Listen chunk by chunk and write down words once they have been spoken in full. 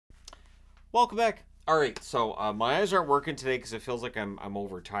Welcome back. All right, so my eyes aren't working today because it feels like I'm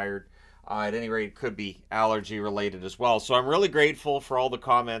overtired. At any rate, it could be allergy related as well. So I'm really grateful for all the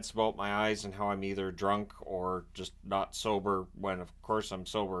comments about my eyes and how I'm either drunk or just not sober. When of course I'm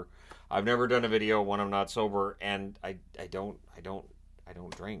sober. I've never done a video when I'm not sober, and I don't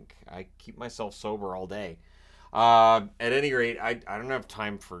drink. I keep myself sober all day. At any rate, I don't have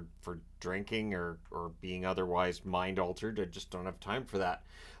time for drinking or being otherwise mind altered. I just don't have time for that.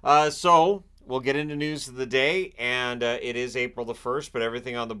 So we'll get into news of the day, and it is April the 1st, but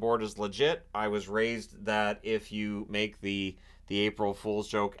everything on the board is legit. I was raised that if you make the April Fool's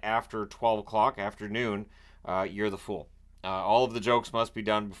joke after 12 o'clock, after noon, you're the fool. All of the jokes must be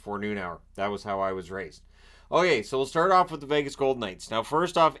done before noon hour. That was how I was raised. Okay, so we'll start off with the Vegas Golden Knights. Now,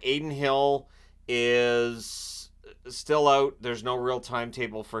 first off, Aiden Hill is still out. There's no real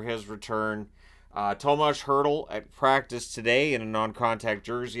timetable for his return. Tomas Hertl at practice today in a non-contact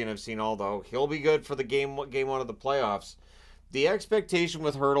jersey, and I've seen although he'll be good for the game one of the playoffs. The expectation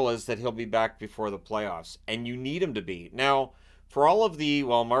with Hertl is that he'll be back before the playoffs, and you need him to be. Now, for all of the,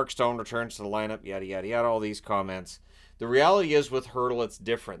 well, Mark Stone returns to the lineup, yada, yada, yada, all these comments, the reality is with Hertl, it's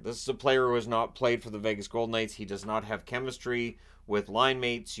different. This is a player who has not played for the Vegas Golden Knights. He does not have chemistry with line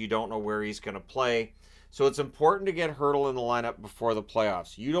mates. You don't know where he's going to play. So it's important to get Hertl in the lineup before the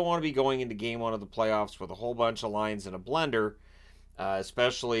playoffs. You don't want to be going into game one of the playoffs with a whole bunch of lines in a blender,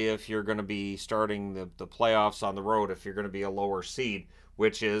 especially if you're going to be starting the playoffs on the road, if you're going to be a lower seed,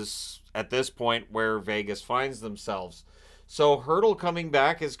 which is at this point where Vegas finds themselves. So Hertl coming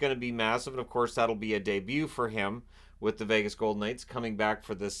back is going to be massive, and of course that'll be a debut for him with the Vegas Golden Knights coming back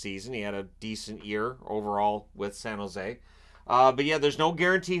for this season. He had a decent year overall with San Jose. But yeah, there's no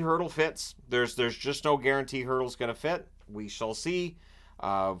guarantee Hertl fits. There's just no guarantee Hertl's going to fit. We shall see.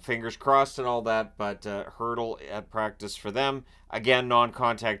 Fingers crossed and all that. But Hertl at practice for them. Again,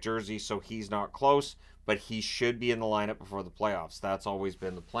 non-contact jersey, so he's not close. But he should be in the lineup before the playoffs. That's always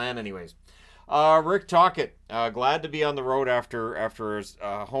been the plan anyways. Rick Tocchet, glad to be on the road after his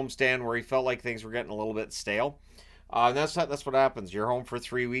homestand where he felt like things were getting a little bit stale. And that's what happens. You're home for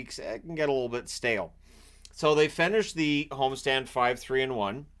 3 weeks. It can get a little bit stale. So they finished the homestand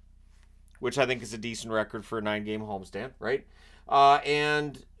 5-3-1, which I think is a decent record for a 9-game homestand, right?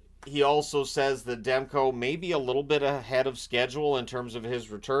 And he also says that Demko may be a little bit ahead of schedule in terms of his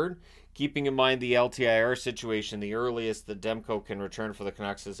return, keeping in mind the LTIR situation. The earliest that Demko can return for the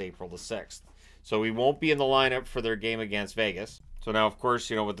Canucks is April the 6th. So he won't be in the lineup for their game against Vegas. So now, of course,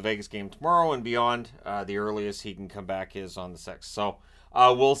 with the Vegas game tomorrow and beyond, the earliest he can come back is on the 6th. So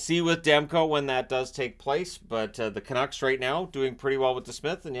we'll see with Demko when that does take place. But the Canucks right now doing pretty well with the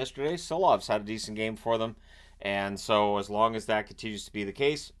Smith. And yesterday, Solov's had a decent game for them. And so as long as that continues to be the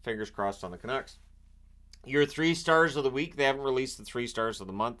case, fingers crossed on the Canucks. Your 3 stars of the week, they haven't released the 3 stars of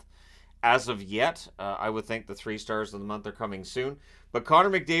the month as of yet. I would think the 3 stars of the month are coming soon. But Connor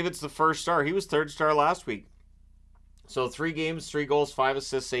McDavid's the first star. He was 3rd star last week. So 3 games, 3 goals, 5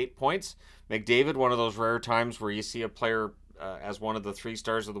 assists, 8 points. McDavid, one of those rare times where you see a player as one of the 3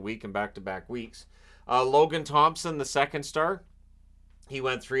 stars of the week in back-to-back weeks. Logan Thompson, the 2nd star. He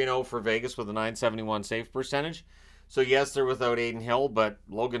went 3-0 for Vegas with a .971 save percentage. So yes, they're without Aiden Hill, but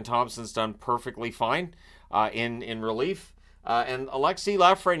Logan Thompson's done perfectly fine in relief. And Alexis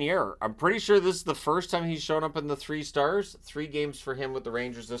Lafreniere, I'm pretty sure this is the first time he's shown up in the 3 stars. 3 games for him with the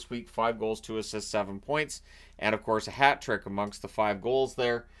Rangers this week, 5 goals, 2 assists, 7 points. And, of course, a hat trick amongst the 5 goals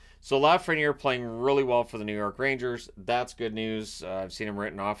there. So Lafreniere playing really well for the New York Rangers. That's good news. I've seen him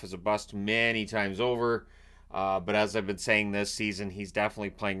written off as a bust many times over. But as I've been saying this season, he's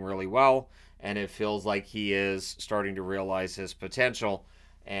definitely playing really well. And it feels like he is starting to realize his potential.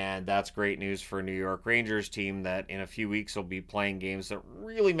 And that's great news for a New York Rangers team that in a few weeks will be playing games that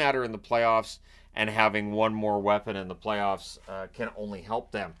really matter in the playoffs. And having one more weapon in the playoffs can only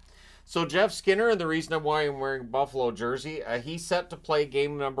help them. So Jeff Skinner, and the reason why I'm wearing a Buffalo jersey, he's set to play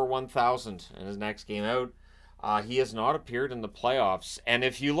game number 1,000 in his next game out. He has not appeared in the playoffs. And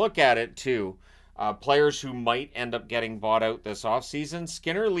if you look at it, too, players who might end up getting bought out this offseason,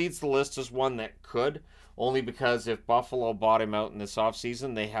 Skinner leads the list as one that could, only because if Buffalo bought him out in this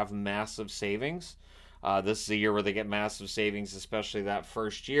offseason, they have massive savings. This is a year where they get massive savings, especially that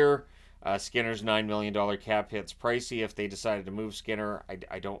first year. Skinner's $9 million cap hit's pricey. If they decided to move Skinner,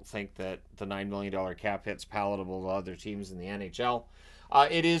 I don't think that the $9 million cap hit's palatable to other teams in the NHL.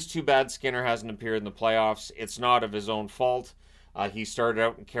 It is too bad Skinner hasn't appeared in the playoffs. It's not of his own fault. He started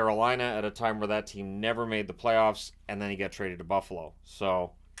out in Carolina at a time where that team never made the playoffs, and then he got traded to Buffalo.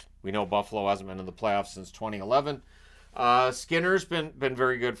 So we know Buffalo hasn't been in the playoffs since 2011. Skinner's been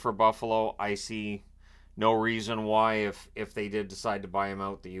very good for Buffalo. I see no reason why if they did decide to buy him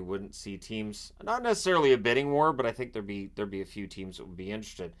out that you wouldn't see teams, not necessarily a bidding war, but I think there'd be a few teams that would be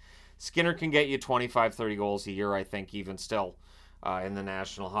interested. Skinner can get you 25, 30 goals a year, I think, even still, in the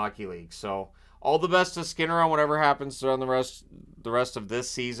National Hockey League. So all the best to Skinner on whatever happens on the rest of this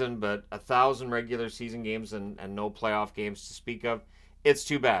season, but 1,000 regular season games and no playoff games to speak of. It's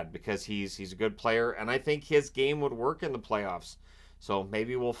too bad because he's a good player, and I think his game would work in the playoffs. So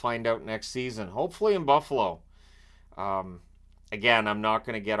maybe we'll find out next season, hopefully in Buffalo. Again, I'm not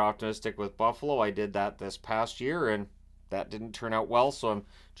going to get optimistic with Buffalo. I did that this past year, and that didn't turn out well, so I'm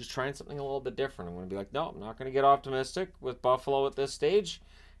just trying something a little bit different. I'm going to be like, no, I'm not going to get optimistic with Buffalo at this stage,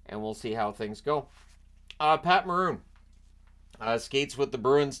 and we'll see how things go. Pat Maroon skates with the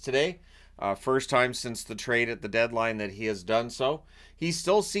Bruins today. First time since the trade at the deadline that he has done so. He's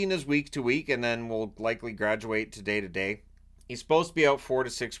still seen as week to week, and then will likely graduate to day. He's supposed to be out 4 to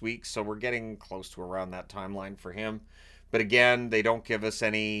 6 weeks, so we're getting close to around that timeline for him. But again, they don't give us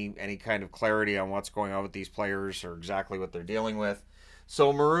any kind of clarity on what's going on with these players or exactly what they're dealing with.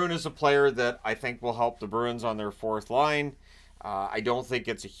 So Maroon is a player that I think will help the Bruins on their fourth line. I don't think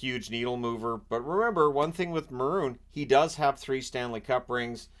it's a huge needle mover. But remember, one thing with Maroon, he does have 3 Stanley Cup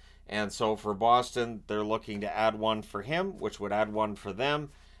rings. And so for Boston, they're looking to add one for him, which would add one for them.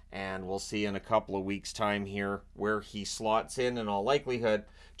 And we'll see in a couple of weeks' time here where he slots in all likelihood.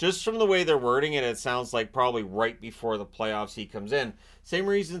 Just from the way they're wording it, it sounds like probably right before the playoffs he comes in. Same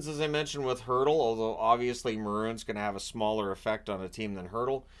reasons as I mentioned with Hertl, although obviously Maroon's going to have a smaller effect on a team than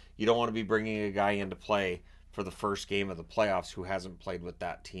Hertl. You don't want to be bringing a guy into play for the first game of the playoffs who hasn't played with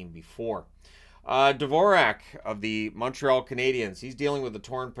that team before. Dvorak of the Montreal Canadiens, he's dealing with a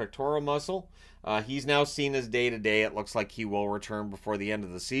torn pectoral muscle. He's now seen as day-to-day. It looks like he will return before the end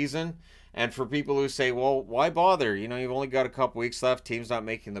of the season. And for people who say, well, why bother? You know, you've only got a couple weeks left. Team's not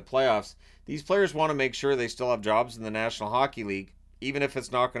making the playoffs. These players want to make sure they still have jobs in the National Hockey League, even if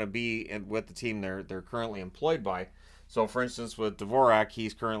it's not going to be with the team they're currently employed by. So, for instance, with Dvorak,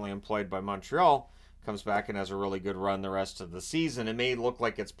 he's currently employed by Montreal, comes back and has a really good run the rest of the season. It may look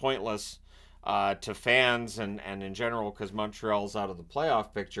like it's pointless to fans and in general because Montreal's out of the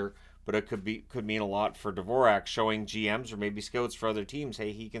playoff picture, but it could mean a lot for Dvorak, showing GMs or maybe scouts for other teams,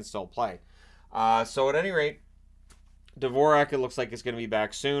 hey, he can still play. So at any rate, Dvorak, it looks like it's going to be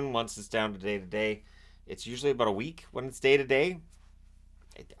back soon once it's down to day-to-day. It's usually about a week when it's day-to-day.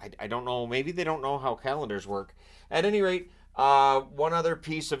 I don't know. Maybe they don't know how calendars work. At any rate, one other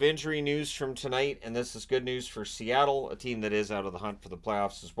piece of injury news from tonight, and this is good news for Seattle, a team that is out of the hunt for the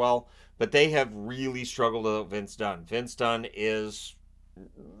playoffs as well, but they have really struggled with Vince Dunn. Vince Dunn has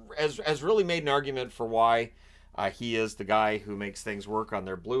really made an argument for why he is the guy who makes things work on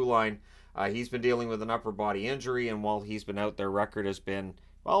their blue line. He's been dealing with an upper body injury, and while he's been out, their record has been,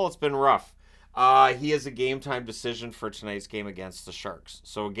 well, it's been rough. He has a game-time decision for tonight's game against the Sharks.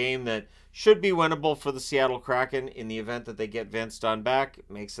 So a game that should be winnable for the Seattle Kraken in the event that they get Vince Dunn back. It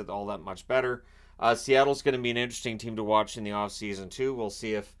makes it all that much better. Seattle's going to be an interesting team to watch in the offseason, too. We'll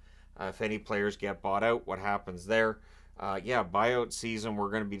see if any players get bought out, what happens there. Buyout season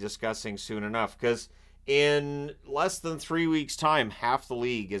we're going to be discussing soon enough, because in less than 3 weeks' time, half the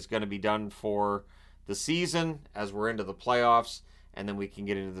league is going to be done for the season as we're into the playoffs, and then we can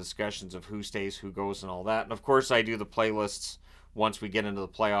get into the discussions of who stays, who goes, and all that. And of course, I do the playlists once we get into the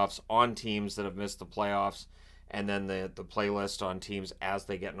playoffs on teams that have missed the playoffs, and then the playlist on teams as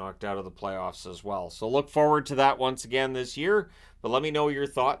they get knocked out of the playoffs as well. So look forward to that once again this year. But let me know your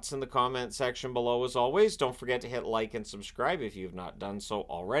thoughts in the comment section below as always. Don't forget to hit like and subscribe if you've not done so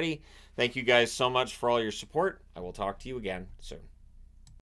already. Thank you guys so much for all your support. I will talk to you again soon.